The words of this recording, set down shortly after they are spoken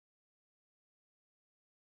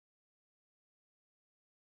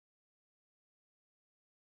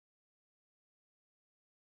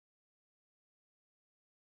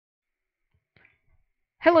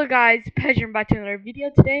Hello guys, Pedro back to another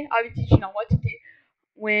video. Today I'll be teaching you on what to do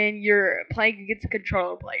when you're playing against a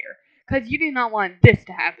controller player, because you do not want this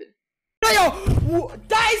to happen. Player!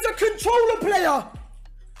 That is a controller player!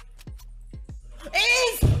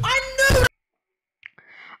 It is! I knew!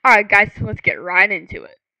 Alright guys, so let's get right into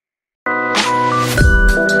it.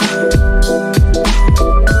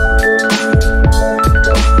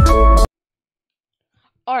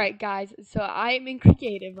 Alright guys, so I am in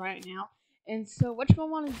creative right now. And so what you're going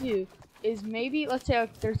to want to do is maybe, let's say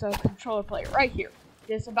there's a controller player right here.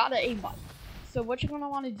 There's about an aimbot. So what you're going to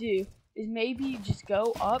want to do is maybe just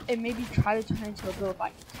go up and maybe try to turn it into a build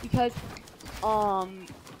fight. Because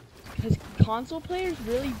console players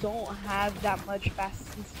really don't have that much fast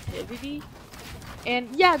sensitivity.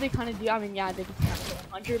 And yeah, they kind of do. I mean, yeah, they can have to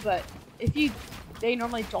 100, but they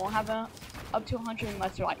normally don't have up to 100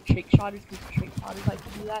 unless they're like trick shotters, because trick shotters like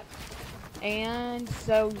to do that. And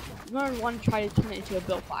so you're going to want to try to turn it into a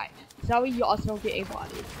build fight. So that way you also don't get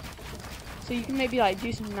aimbotted. So you can maybe like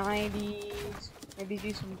do some 90s, maybe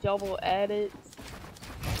do some double edits.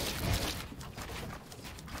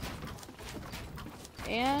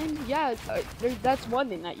 And yeah, that's one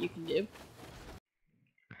thing that you can do.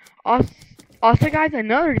 Also guys,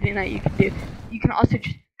 another thing that you can do, you can also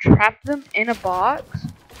just trap them in a box,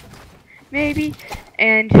 maybe,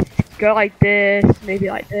 and just go like this, maybe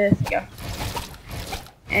like this, go.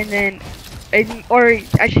 And then, or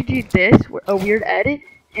I should do this, a weird edit,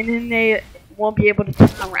 and then they won't be able to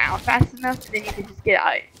turn around fast enough, and then you can just get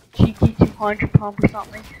a cheeky 200 pump or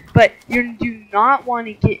something. But you do not want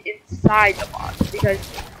to get inside the box, because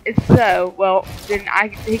if so, well, then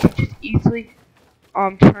they can just easily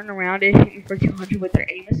turn around and hit me for 200 with their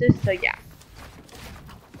aim assist, so yeah.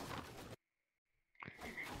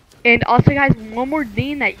 And also guys, one more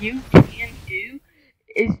thing that you can do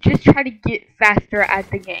is just try to get faster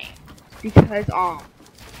at the game, because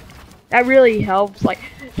that really helps. Like,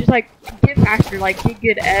 just like get faster, like get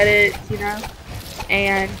good edits, you know.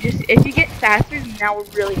 And just if you get faster, then that will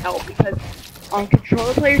really help, because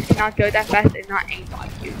controller players cannot go that fast and not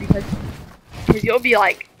aimbot you, because you'll be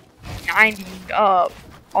like 90 up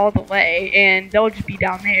all the way, and they'll just be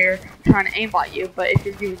down there trying to aimbot you. But if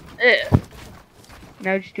you're doing this, you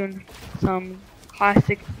know, just doing some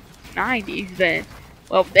classic 90s, then,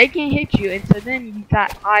 well, they can't hit you, and so then you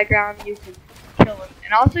got high ground, you can kill them.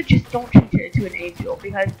 And also just don't change it into an aim duel,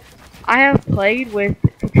 because I have played with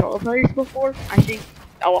controller players before. I think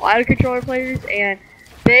a lot of controller players, and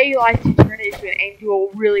they like to turn it into an aim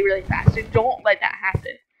duel really, really fast, so don't let that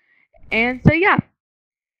happen. And so yeah.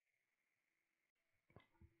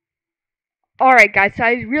 Alright guys, so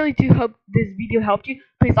I really do hope this video helped you.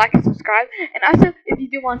 Please like and subscribe. And also, if you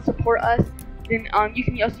do want to support us, then you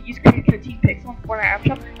can also use Krys Pixel on Fortnite App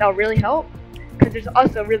Shop. That'll really help, because there's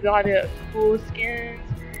also really a lot of cool skins.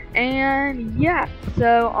 And yeah,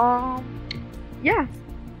 so yeah,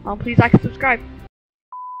 please like and subscribe.